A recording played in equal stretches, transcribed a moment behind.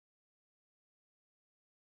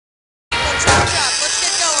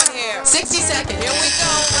60 seconds. Here we go.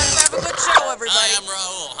 Let's have a good show, everybody. I am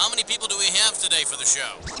Raul. How many people do we have today for the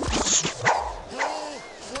show?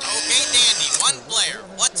 Okay, Dandy. One player.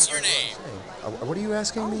 What's your name? What are you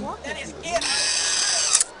asking me? That is it.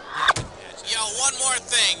 Yo, one more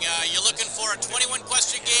thing. You looking for a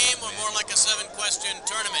 21-question game or more like a 7-question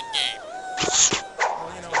tournament game?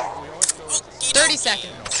 30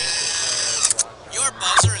 seconds. Your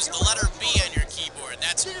buzzer is the letter B on your keyboard.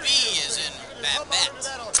 That's B as in Babette.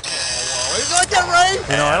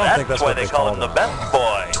 You know, I don't think that's why what they call him the best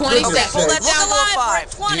boy. 20 seconds. Pull that down to a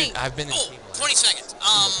 5. 20. Dude, I've been in 20 seconds.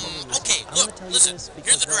 Okay, look, listen.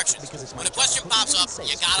 Here's the directions. When a question pops up,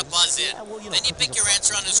 you gotta buzz in. Then you pick your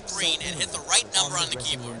answer on the screen and hit the right number on the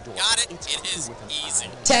keyboard. Got it? It is easy.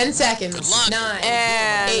 10 seconds. Good luck. 9.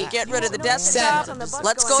 And 8. get rid of the desktop. 7.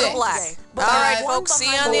 Let's go to 6. black. All right, folks,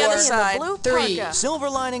 see you on the other side. 3. Silver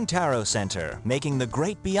Lining Tarot Center, making the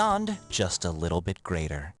great beyond just a little bit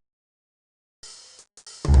greater.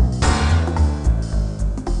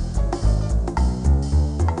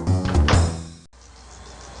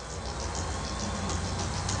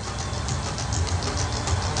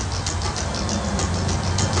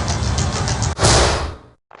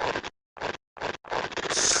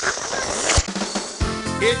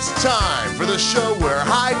 It's time for the show where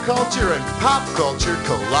high culture and pop culture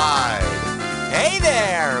collide. Hey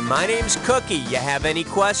there, my name's Cookie. You have any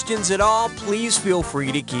questions at all, please feel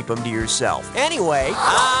free to keep them to yourself. Anyway,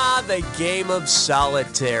 the game of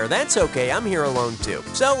solitaire. That's okay, I'm here alone too.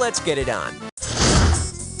 So let's get it on.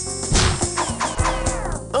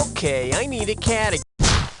 Okay, I need a category.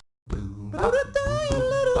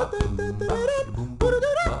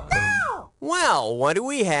 Well, what do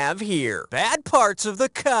we have here? Bad parts of the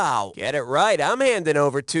cow. Get it right, I'm handing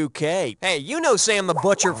over 2K. Hey, you know Sam the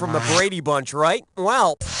Butcher from the Brady Bunch, right?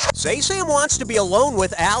 Well, say Sam wants to be alone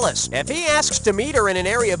with Alice. If he asks to meet her in an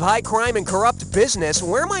area of high crime and corrupt business,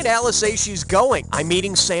 where might Alice say she's going? I'm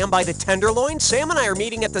meeting Sam by the Tenderloin, Sam and I are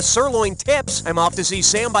meeting at the Sirloin Tips, I'm off to see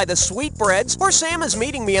Sam by the Sweetbreads, or Sam is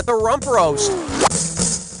meeting me at the Rump Roast.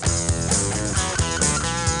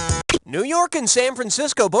 New York and San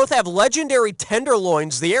Francisco both have legendary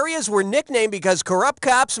tenderloins. The areas were nicknamed because corrupt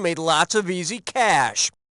cops made lots of easy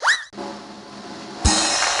cash.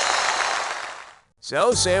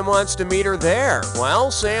 So Sam wants to meet her there.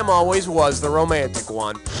 Well, Sam always was the romantic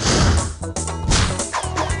one.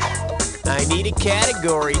 I need a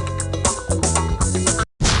category.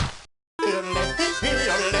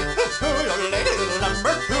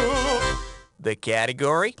 The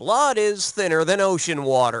category? Blood is thinner than ocean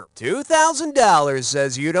water. $2,000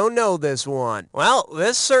 says you don't know this one. Well,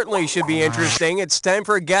 this certainly should be interesting. It's time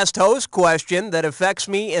for a guest host question that affects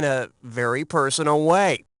me in a very personal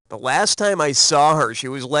way. The last time I saw her, she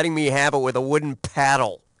was letting me have it with a wooden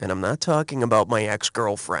paddle. And I'm not talking about my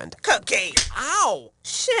ex-girlfriend. Cookie. Ow!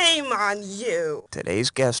 Shame on you.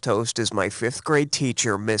 Today's guest host is my 5th grade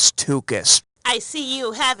teacher, Miss Tukas. I see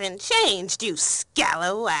you haven't changed, you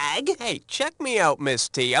scalawag. Hey, check me out, Miss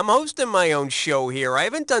T. I'm hosting my own show here. I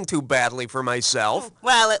haven't done too badly for myself.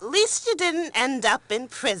 Well, at least you didn't end up in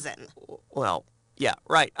prison. Well, yeah,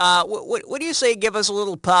 right. What do you say give us a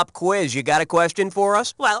little pop quiz? You got a question for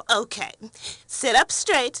us? Well, okay. Sit up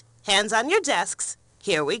straight, hands on your desks.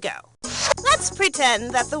 Here we go. Let's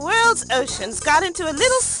pretend that the world's oceans got into a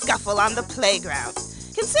little scuffle on the playground.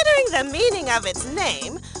 Considering the meaning of its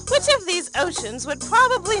name, which of these oceans would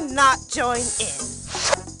probably not join in?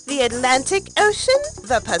 The Atlantic Ocean,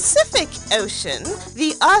 the Pacific Ocean,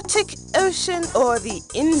 the Arctic Ocean, or the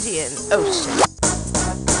Indian Ocean?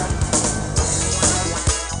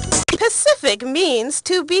 Pacific means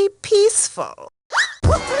to be peaceful.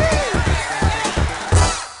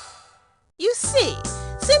 You see,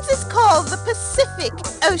 since it's called the Pacific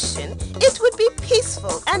Ocean, it would be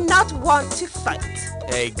peaceful and not want to fight.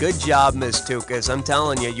 Hey, good job, Miss Tukas. I'm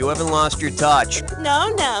telling you, you haven't lost your touch.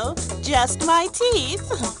 No, just my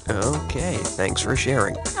teeth. Okay, thanks for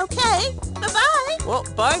sharing. Okay, bye-bye. Well,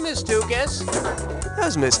 bye, Miss Tukas.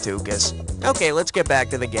 How's Miss Tukas? Okay, let's get back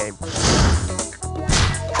to the game.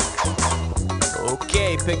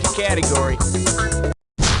 Okay, pick a category.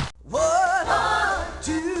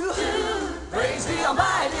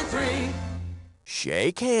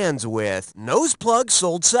 Shake hands with. Nose plugs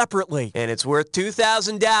sold separately. And it's worth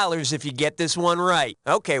 $2,000 if you get this one right.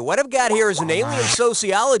 Okay, what I've got here is an alien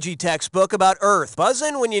sociology textbook about Earth. Buzz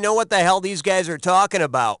in when you know what the hell these guys are talking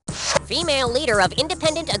about. Female leader of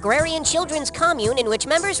independent agrarian children's commune in which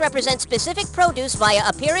members represent specific produce via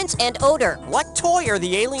appearance and odor. What toy are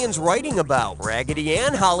the aliens writing about? Raggedy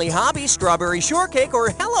Ann, Holly Hobby, Strawberry Shortcake,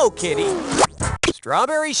 or Hello Kitty?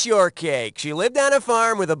 Strawberry Shortcake. She lived on a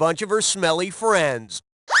farm with a bunch of her smelly friends.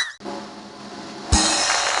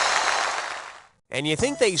 and you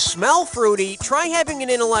think they smell fruity, try having an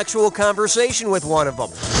intellectual conversation with one of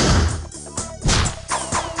them.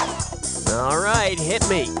 All right, hit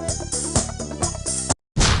me.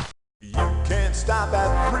 You can't stop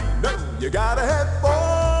at 3, no, you gotta have 4,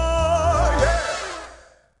 yeah!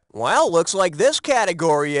 Well, looks like this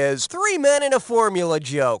category is 3 men and a formula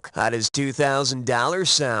joke. How does $2,000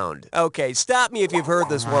 sound? Okay, stop me if you've heard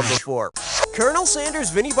this one before. Colonel Sanders,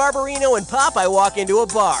 Vinnie Barbarino, and Popeye walk into a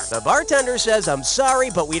bar. The bartender says, "I'm sorry,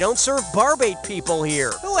 but we don't serve barbate people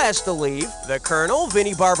here." Who has to leave? The Colonel,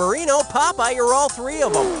 Vinnie Barbarino, Popeye, or all three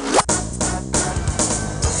of them?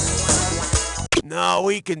 No,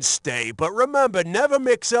 he can stay, but remember, never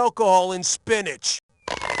mix alcohol in spinach.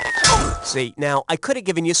 See, now, I could have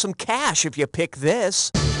given you some cash if you pick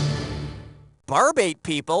this. Barbate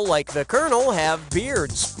people, like the Colonel, have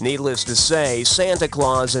beards. Needless to say, Santa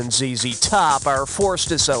Claus and ZZ Top are forced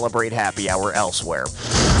to celebrate happy hour elsewhere.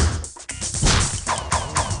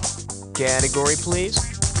 Category, please.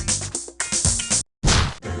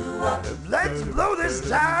 Let's blow this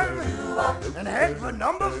time and head for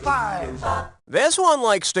number 5. This one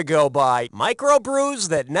likes to go by microbrews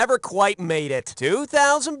that never quite made it.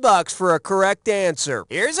 $2,000 for a correct answer.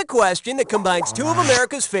 Here's a question that combines two of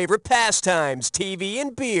America's favorite pastimes, TV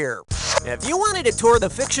and beer. If you wanted to tour the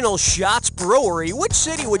fictional Schatz Brewery, which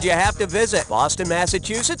city would you have to visit? Boston,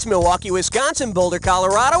 Massachusetts, Milwaukee, Wisconsin, Boulder,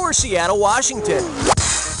 Colorado, or Seattle, Washington?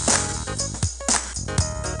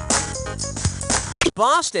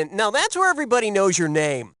 Boston. Now that's where everybody knows your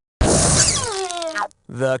name.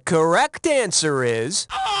 The correct answer is...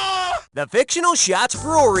 The fictional Schatz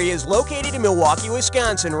Brewery is located in Milwaukee,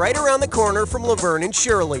 Wisconsin, right around the corner from Laverne and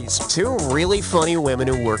Shirley's. Two really funny women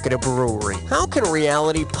who work at a brewery. How can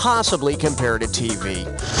reality possibly compare to TV?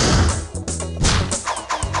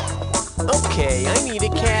 Okay, I need a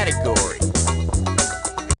category.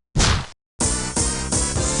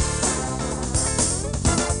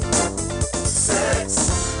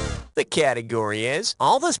 The category is,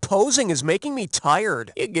 all this posing is making me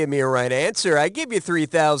tired. You give me a right answer, I give you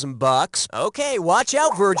 $3,000. Okay, watch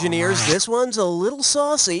out, virgin ears, this one's a little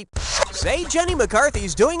saucy. Say Jenny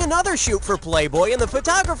McCarthy's doing another shoot for Playboy and the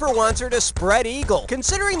photographer wants her to spread eagle.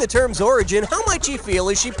 Considering the term's origin, how might she feel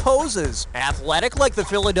as she poses? Athletic like the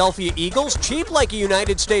Philadelphia Eagles, cheap like a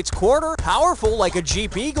United States quarter, powerful like a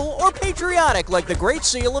Jeep Eagle, or patriotic like the Great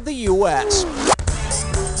Seal of the U.S.?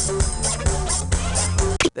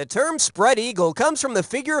 The term spread eagle comes from the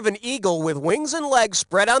figure of an eagle with wings and legs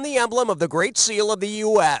spread on the emblem of the Great Seal of the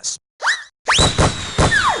U.S.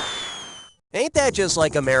 Ain't that just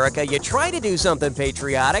like America? You try to do something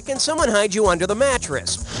patriotic and someone hides you under the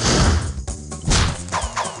mattress.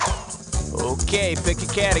 Okay, pick a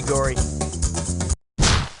category.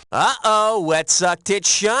 Uh-oh, wet suck tit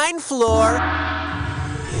shine floor.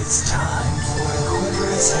 It's time for a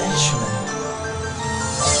quick henchman.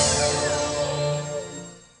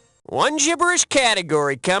 One gibberish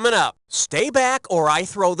category coming up. Stay back or I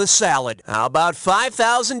throw the salad. How about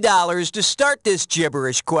 $5,000 to start this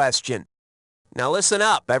gibberish question? Now listen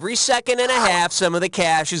up. Every second and a half, some of the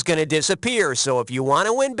cash is going to disappear. So if you want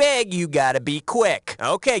to win big, you got to be quick.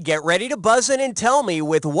 Okay, get ready to buzz in and tell me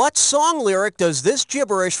with what song lyric does this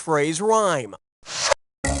gibberish phrase rhyme?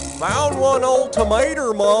 Found one old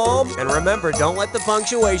tomato, Mom. And remember, don't let the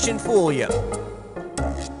punctuation fool you.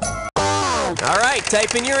 All right,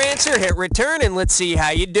 type in your answer, hit return, and let's see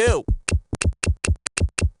how you do.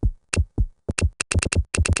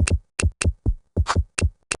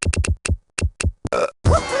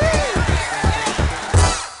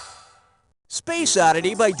 Space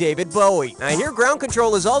Oddity by David Bowie. I hear Ground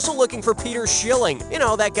Control is also looking for Peter Schilling. You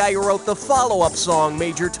know, that guy who wrote the follow-up song,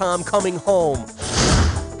 Major Tom Coming Home.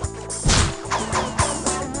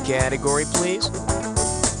 Category, please.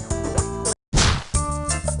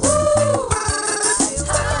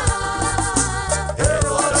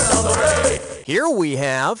 Here we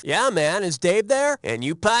have, yeah man, is Dave there? And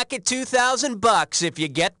you pocket $2,000 if you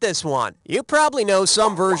get this one. You probably know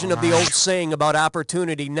some version of the old saying about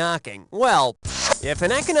opportunity knocking. Well, if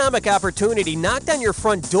an economic opportunity knocked on your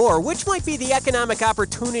front door, which might be the economic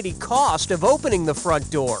opportunity cost of opening the front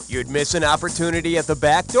door? You'd miss an opportunity at the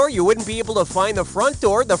back door, you wouldn't be able to find the front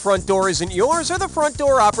door isn't yours, or the front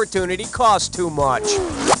door opportunity costs too much.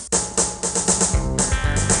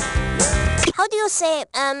 How do you say,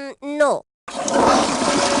 no?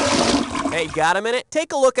 Hey, got a minute?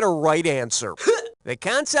 Take a look at a right answer. The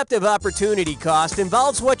concept of opportunity cost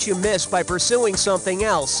involves what you miss by pursuing something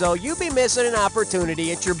else, so you'd be missing an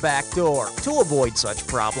opportunity at your back door. To avoid such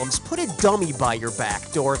problems, put a dummy by your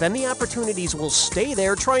back door, then the opportunities will stay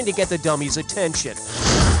there trying to get the dummy's attention.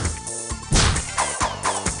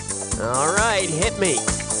 All right, hit me.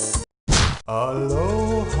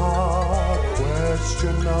 Aloha,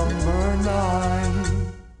 question number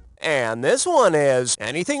 9. And this one is,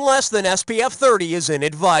 anything less than SPF 30 is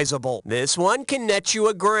inadvisable. This one can net you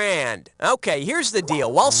 $1,000. Okay, here's the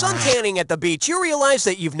deal. While suntanning at the beach, you realize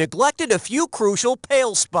that you've neglected a few crucial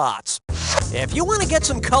pale spots. If you want to get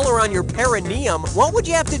some color on your perineum, what would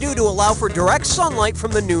you have to do to allow for direct sunlight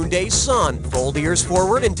from the noonday sun? Fold ears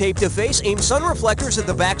forward and tape to face, aim sun reflectors at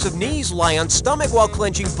the backs of knees, lie on stomach while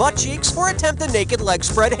clenching butt cheeks, or attempt a naked leg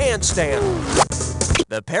spread handstand.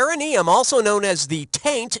 The perineum, also known as the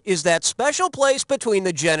taint, is that special place between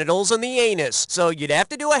the genitals and the anus, so you'd have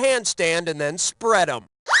to do a handstand and then spread them.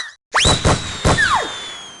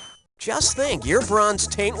 Just think, your bronze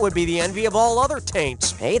taint would be the envy of all other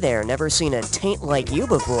taints. Hey there, never seen a taint like you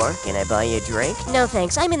before. Can I buy you a drink? No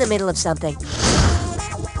thanks, I'm in the middle of something.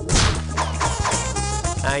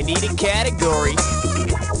 I need a category.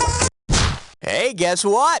 Hey, guess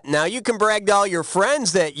what? Now you can brag to all your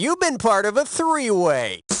friends that you've been part of a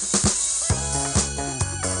three-way.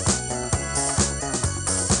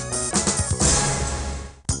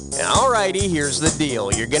 Alrighty, here's the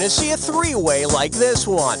deal. You're gonna see a three-way like this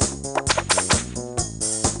one.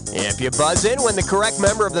 If you buzz in when the correct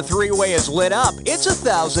member of the three-way is lit up, it's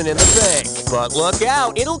 $1,000 in the bank. But look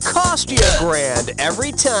out, it'll cost you $1,000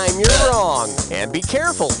 every time you're wrong. And be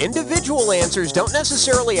careful, individual answers don't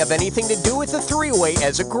necessarily have anything to do with the three-way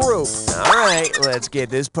as a group. Alright, let's get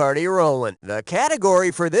this party rolling. The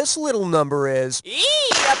category for this little number is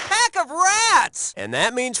a pack of rats! And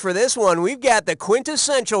that means for this one, we've got the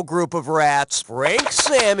quintessential group of rats, Frank,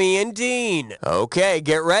 Sammy, and Dean. Okay,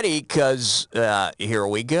 get ready, cause, here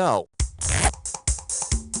we go.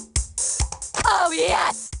 Oh,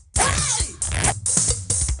 yes!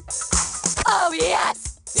 Oh,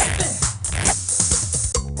 yes!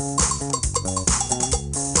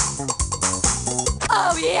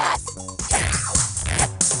 Oh, yes!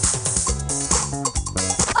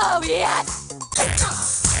 Oh, yes!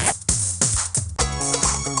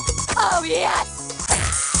 Oh, yes!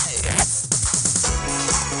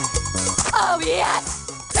 Oh, yes!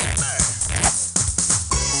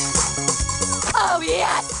 Oh,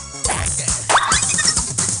 yes!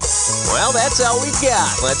 Well, that's all we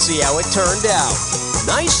got. Let's see how it turned out.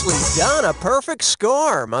 Nicely done, a perfect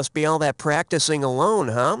score. Must be all that practicing alone,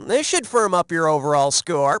 huh? This should firm up your overall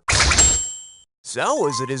score. So,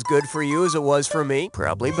 was it as good for you as it was for me?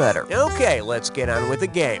 Probably better. Okay, let's get on with the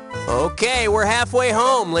game. Okay, we're halfway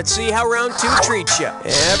home. Let's see how round 2 treats you.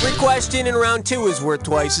 Every question in round 2 is worth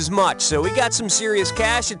twice as much, so we got some serious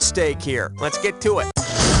cash at stake here. Let's get to it.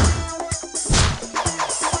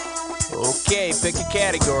 Okay, pick a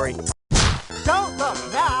category. Don't look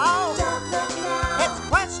now. It's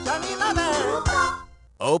question 11.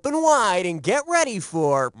 Open wide and get ready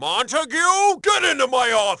for Montague, get into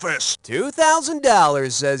my office!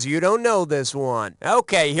 $2,000 says you don't know this one.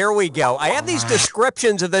 Okay, here we go. I have these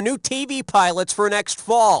descriptions of the new TV pilots for next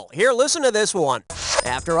fall. Here, listen to this one.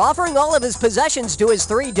 After offering all of his possessions to his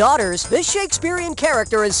 3 daughters, this Shakespearean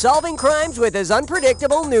character is solving crimes with his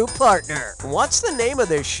unpredictable new partner. What's the name of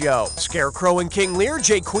this show? Scarecrow and King Lear,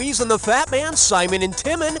 Jaques and the Fat Man, Simon and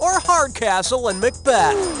Timon, or Hardcastle and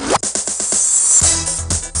Macbeth?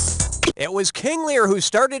 It was King Lear who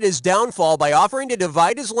started his downfall by offering to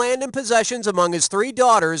divide his land and possessions among his 3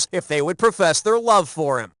 daughters if they would profess their love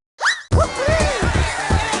for him.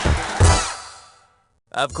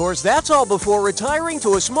 Of course, that's all before retiring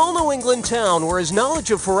to a small New England town where his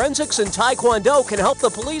knowledge of forensics and taekwondo can help the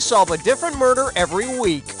police solve a different murder every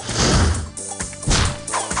week.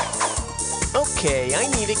 Okay, I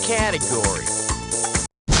need a category.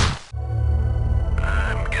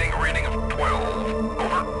 I'm getting a rating of 12.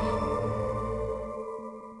 Over.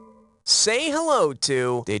 Say hello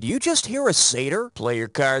to, did you just hear a satyr? Play your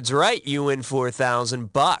cards right, you win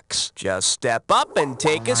 $4,000. Just step up and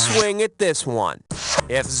take a swing at this one.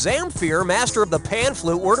 If Zamfir, master of the pan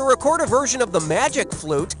flute, were to record a version of the magic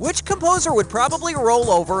flute, which composer would probably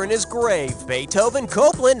roll over in his grave? Beethoven,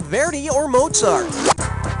 Copland, Verdi, or Mozart?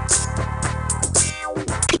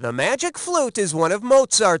 The magic flute is one of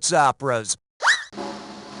Mozart's operas.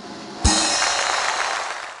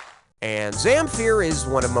 And Zamfir is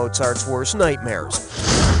one of Mozart's worst nightmares.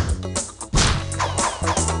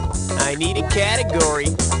 I need a category.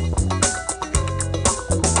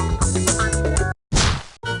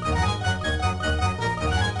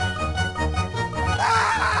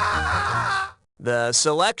 The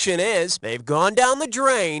selection is, they've gone down the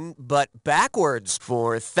drain, but backwards.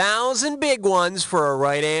 4,000 big ones for a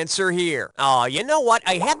right answer here. Oh, you know what?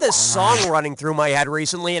 I had this song running through my head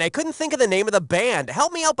recently, and I couldn't think of the name of the band.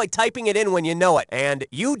 Help me out by typing it in when you know it. And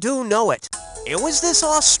you do know it. It was this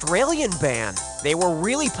Australian band. They were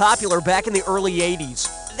really popular back in the early 80s.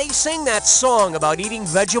 They sang that song about eating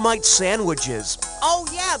Vegemite sandwiches. Oh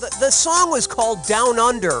yeah, the song was called Down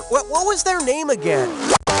Under. What was their name again?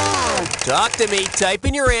 Talk to me, type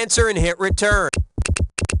in your answer and hit return.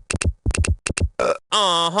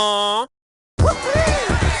 Uh-huh.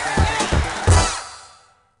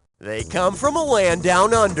 They come from a land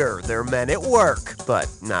down under. They're men at work, but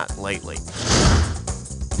not lately.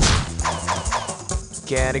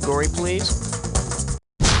 Category, please.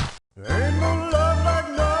 Ain't no love like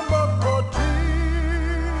number 14.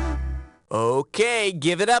 Okay,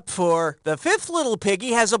 give it up for the fifth little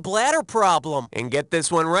piggy has a bladder problem. And get this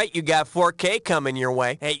one right, you got 4K coming your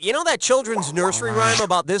way. Hey, you know that children's nursery rhyme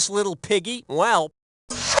about this little piggy? Well,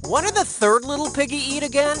 what did the third little piggy eat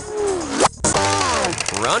again?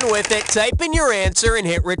 Run with it, type in your answer and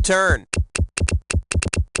hit return.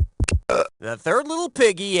 The third little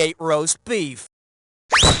piggy ate roast beef.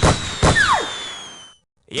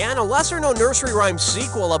 Yeah, in a lesser-known nursery rhyme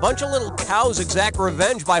sequel, a bunch of little cows exact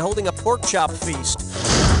revenge by holding a pork chop feast.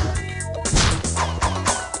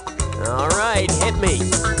 All right, hit me.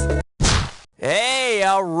 Hey,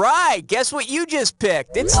 all right, guess what you just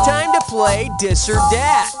picked? It's time to play Dis or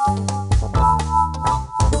Dat.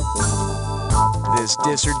 This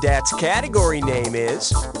Dis or Dat's category name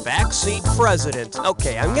is Backseat President.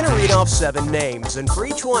 Okay, I'm gonna read off 7 names, and for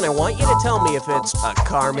each one I want you to tell me if it's a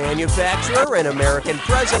car manufacturer, an American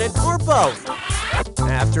president, or both.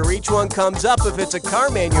 After each one comes up, if it's a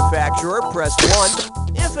car manufacturer, press 1.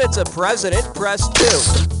 If it's a president, press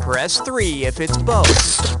 2. Press 3 if it's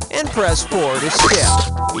both. And press 4 to skip.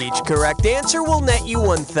 Each correct answer will net you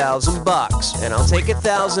 $1,000, and I'll take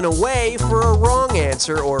 $1,000 away for a wrong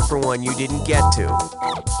answer or for one you didn't get to.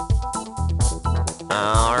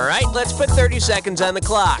 All right, let's put 30 seconds on the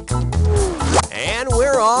clock. And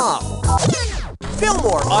we're off.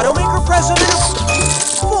 Fillmore, automaker president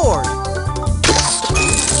of Ford.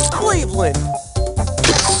 Cleveland.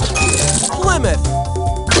 Plymouth.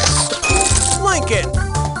 Lincoln.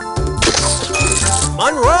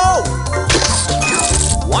 Monroe.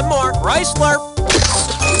 One more, Chrysler.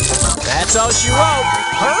 That's all she wrote.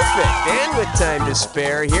 Perfect, and with time to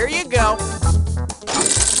spare, here you go.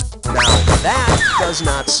 Now, that does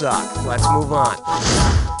not suck. Let's move on.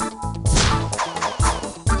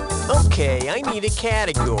 Okay, I need a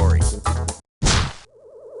category.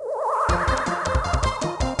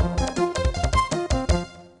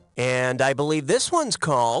 And I believe this one's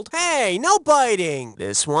called, Hey, No Biting!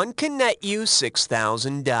 This one can net you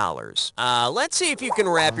 $6,000. Let's see if you can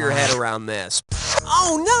wrap your head around this.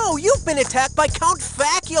 Oh no, you've been attacked by Count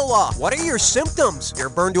Facula! What are your symptoms? You're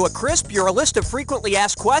burned to a crisp, you're a list of frequently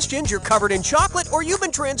asked questions, you're covered in chocolate, or you've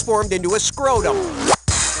been transformed into a scrotum.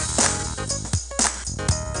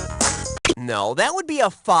 No, that would be a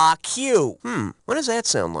FAQ. What does that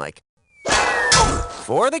sound like?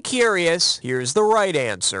 For the curious, here's the right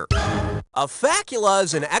answer. A facula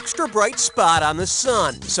is an extra bright spot on the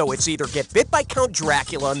sun, so it's either get bit by Count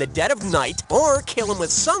Dracula in the dead of night, or kill him with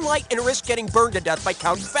sunlight and risk getting burned to death by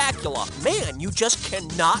Count Facula. Man, you just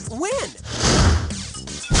cannot win.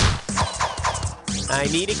 I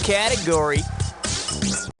need a category.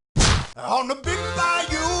 On the big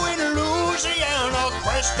bayou in Louisiana,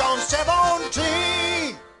 quest on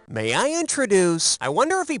 17. May I introduce, I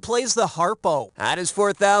wonder if he plays the harpo. How does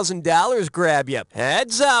 $4,000 grab you?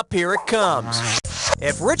 Heads up, here it comes.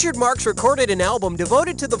 If Richard Marx recorded an album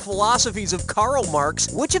devoted to the philosophies of Karl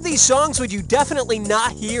Marx, which of these songs would you definitely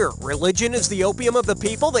not hear? Religion is the opium of the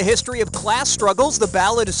people, the history of class struggles, the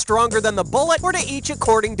ballad is stronger than the bullet, or to each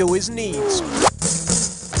according to his needs?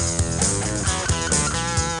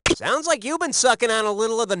 Sounds like you've been sucking on a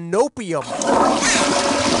little of the nopium.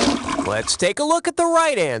 Let's take a look at the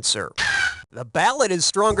right answer. The ballad is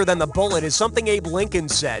stronger than the bullet is something Abe Lincoln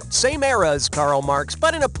said. Same era as Karl Marx,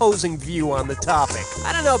 but an opposing view on the topic.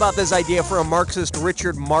 I don't know about this idea for a Marxist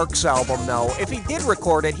Richard Marx album, though. If he did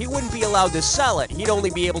record it, he wouldn't be allowed to sell it. He'd only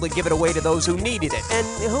be able to give it away to those who needed it. And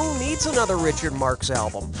who needs another Richard Marx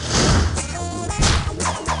album?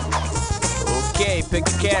 Okay, pick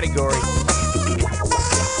a category.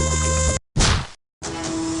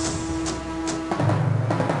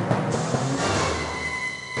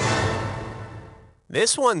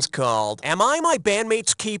 This one's called, Am I My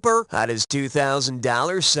Bandmate's Keeper? How does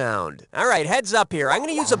 $2,000 sound? All right, heads up here. I'm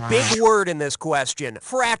going to use a big word in this question.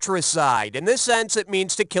 Fratricide. In this sense, it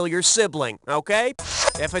means to kill your sibling, okay?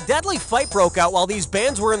 If a deadly fight broke out while these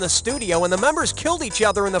bands were in the studio and the members killed each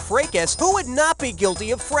other in the fracas, who would not be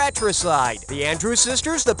guilty of fratricide? The Andrews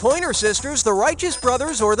sisters, the Pointer sisters, the Righteous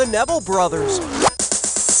brothers, or the Neville brothers?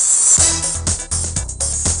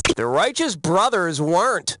 The Righteous brothers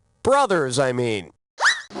weren't. Brothers, I mean.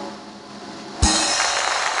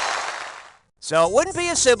 So it wouldn't be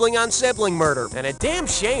a sibling-on-sibling murder, and a damn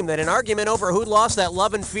shame that an argument over who'd lost that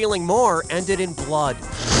love and feeling more ended in blood.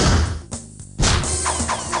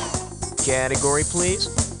 Category, please.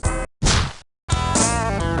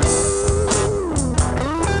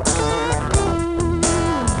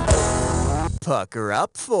 Pucker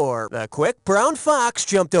up for the quick brown fox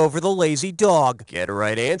jumped over the lazy dog. Get a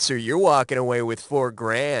right answer, you're walking away with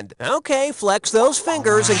 $4,000. Okay, flex those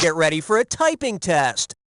fingers and get ready for a typing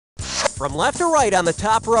test. From left to right on the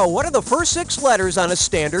top row, what are the first 6 letters on a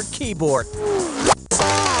standard keyboard?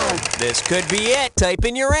 This could be it. Type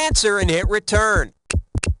in your answer and hit return.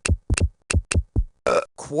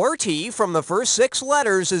 QWERTY from the first 6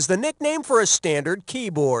 letters is the nickname for a standard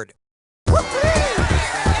keyboard.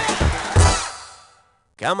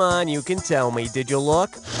 Come on, you can tell me. Did you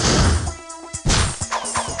look?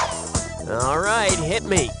 All right, hit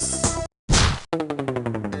me.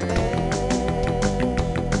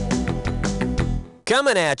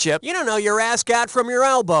 Coming at you. You don't know your ass got from your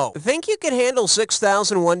elbow. Think you can handle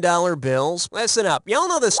 $6,001 bills? Listen up. Y'all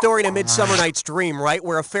know the story to Midsummer Night's Dream, right?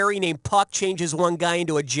 Where a fairy named Puck changes one guy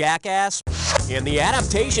into a jackass? In the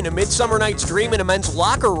adaptation of Midsummer Night's Dream in a men's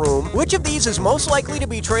locker room, which of these is most likely to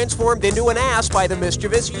be transformed into an ass by the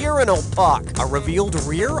mischievous urinal Puck? A revealed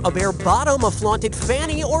rear, a bare bottom, a flaunted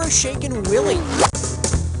fanny, or a shaken willy?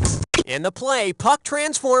 In the play, Puck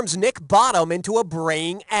transforms Nick Bottom into a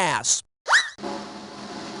braying ass.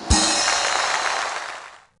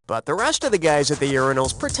 But the rest of the guys at the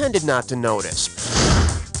urinals pretended not to notice.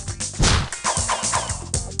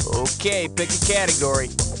 Okay, pick a category.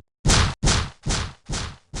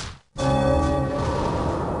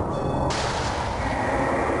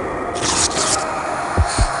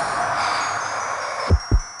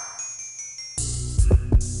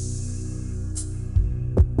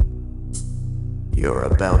 You're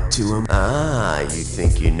about to you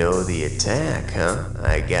think you know the attack, huh?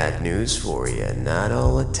 I got news for you. Not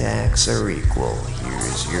all attacks are equal.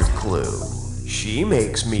 Here's your clue. She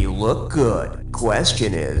makes me look good.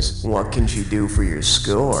 Question is, what can she do for your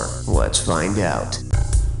score? Let's find out.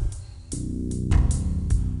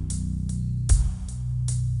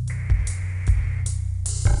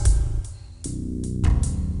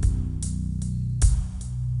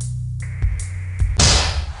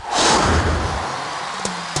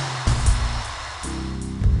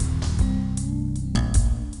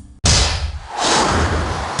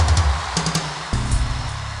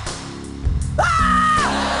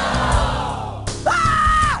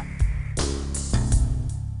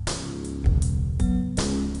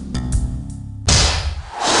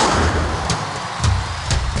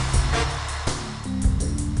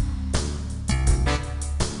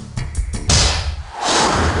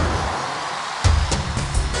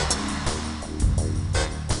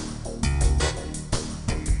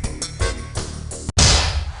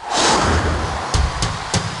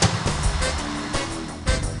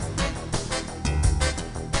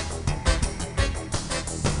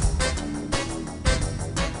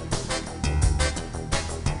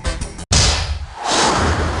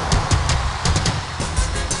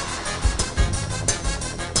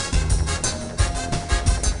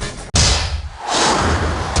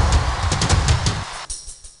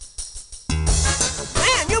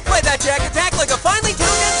 Jack attack like a finely tuned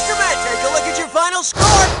instrument. Take a look at your final score.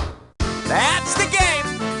 That's the game.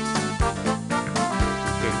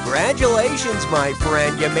 Congratulations, my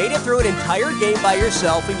friend. You made it through an entire game by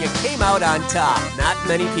yourself and you came out on top. Not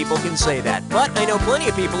many people can say that, but I know plenty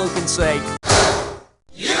of people who can say,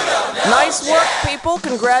 You don't know. Nice work, people.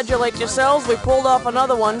 Congratulate yourselves. We pulled off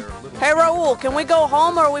another one. Hey, Raul, can we go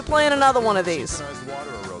home or are we playing another one of these?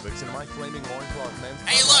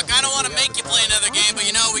 Hey, look, I don't want to make you play another game, but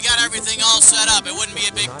you know, we got everything all set up. It wouldn't be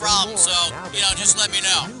a big problem, so, you know, just let me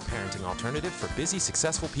know. parenting alternative for busy,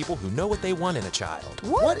 successful people who know what they want in a child.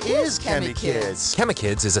 What is ChemiKids?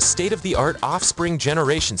 ChemiKids is a state-of-the-art offspring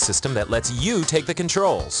generation system that lets you take the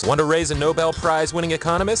controls. Want to raise a Nobel Prize-winning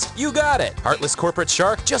economist? You got it. Heartless corporate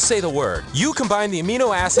shark? Just say the word. You combine the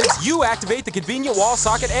amino acids, you activate the convenient wall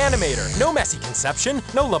socket animator. No messy conception,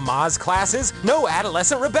 no Lamaze classes, no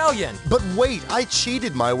adolescent rebellion. But wait, I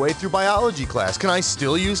cheated my way through biology class. Can I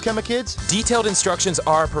still use ChemiKids? Detailed instructions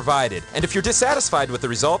are provided, and if you're dissatisfied with the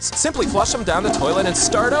results, simply flush them down the toilet and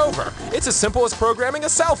start over. It's as simple as programming a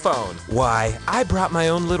cell phone. Why, I brought my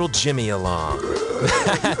own little Jimmy along.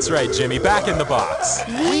 That's right, Jimmy, back in the box.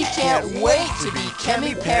 We can't wait to be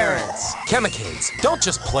Chemi parents. ChemiKids, don't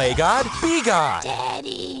just play God, be God.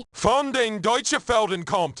 Daddy. Funding Deutsche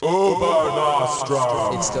Feldenkommt.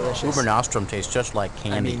 Ubernostrum. It's delicious. Ubernostrum tastes just like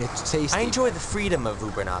candy. I mean, it's tasty. I enjoy the freedom of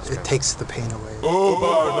Ubernostrum. It takes the pain away.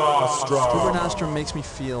 Ubernostrum. Ubernostrum makes me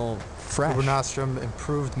feel fresh. Ubernostrum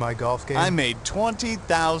improved my golf game. I made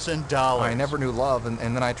 $20,000. I never knew love, and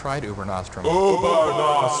then I tried Ubernostrum.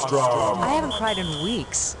 Ubernostrum. I haven't cried in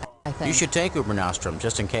weeks, I think. You should take Ubernostrum,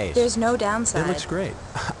 just in case. There's no downside. It looks great.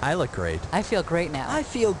 I look great. I feel great now. I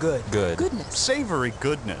feel good. Good. Goodness. Savory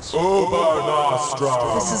goodness.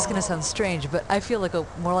 Ubernostrum. This is gonna sound strange, but I feel like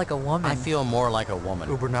more like a woman. I feel more like a woman.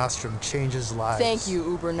 Ubernostrum changes lives. Thank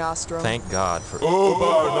you, Ubernostrum. Thank God for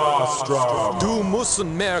Ubernostrum. Du musst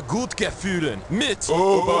mehr Gutgefühlen mit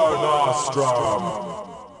Ubernostrum.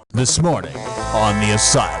 This morning on The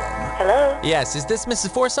Asylum. Hello? Yes, is this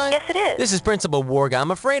Mrs. Forsythe? Yes, it is. This is Principal Warga. I'm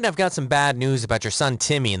afraid I've got some bad news about your son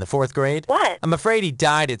Timmy in the 4th grade. What? I'm afraid he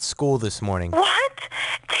died at school this morning. What?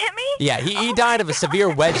 Timmy? Yeah, he died of a severe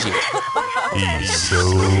wedgie. He's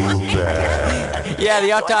so bad. Yeah,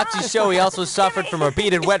 the autopsy show he also suffered from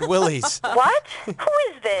repeated wet willies. What? Who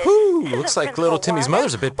is this? Ooh, looks like little Timmy's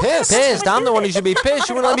mother's a bit pissed. Pissed? I'm the one who should be pissed.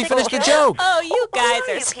 You wouldn't let me finish the joke. Oh, you guys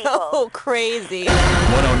are so crazy.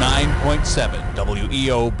 109.7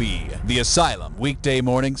 WEOB. The Asylum, weekday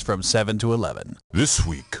mornings from 7 to 11. This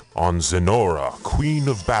week on Zenora, Queen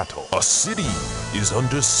of Battle, a city is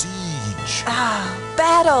under siege.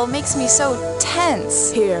 Battle makes me so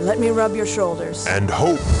tense. Here, let me rub your shoulders. And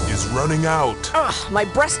hope is running out. Ugh, my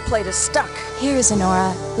breastplate is stuck. Here,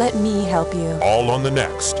 Zenora, let me help you. All on the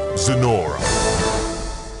next Zenora.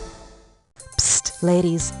 Psst,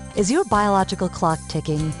 ladies, is your biological clock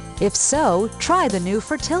ticking? If so, try the new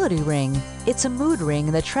fertility ring. It's a mood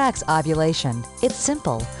ring that tracks ovulation. It's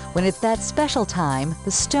simple. When it's that special time,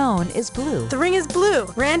 the stone is blue. The ring is blue.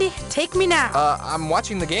 Randy, take me now. I'm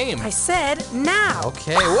watching the game. I said now.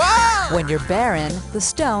 Okay, whoa! When you're barren, the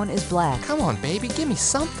stone is black. Come on, baby, give me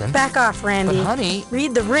something. Back off, Randy. But honey...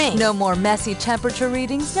 Read the ring. No more messy temperature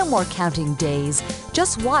readings, no more counting days.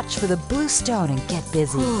 Just watch for the blue stone and get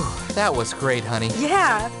busy. That was great, honey.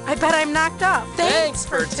 Yeah, I bet I'm knocked up. Thanks,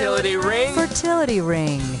 fertility ring. Fertility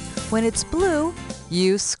ring. When it's blue,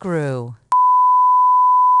 you screw.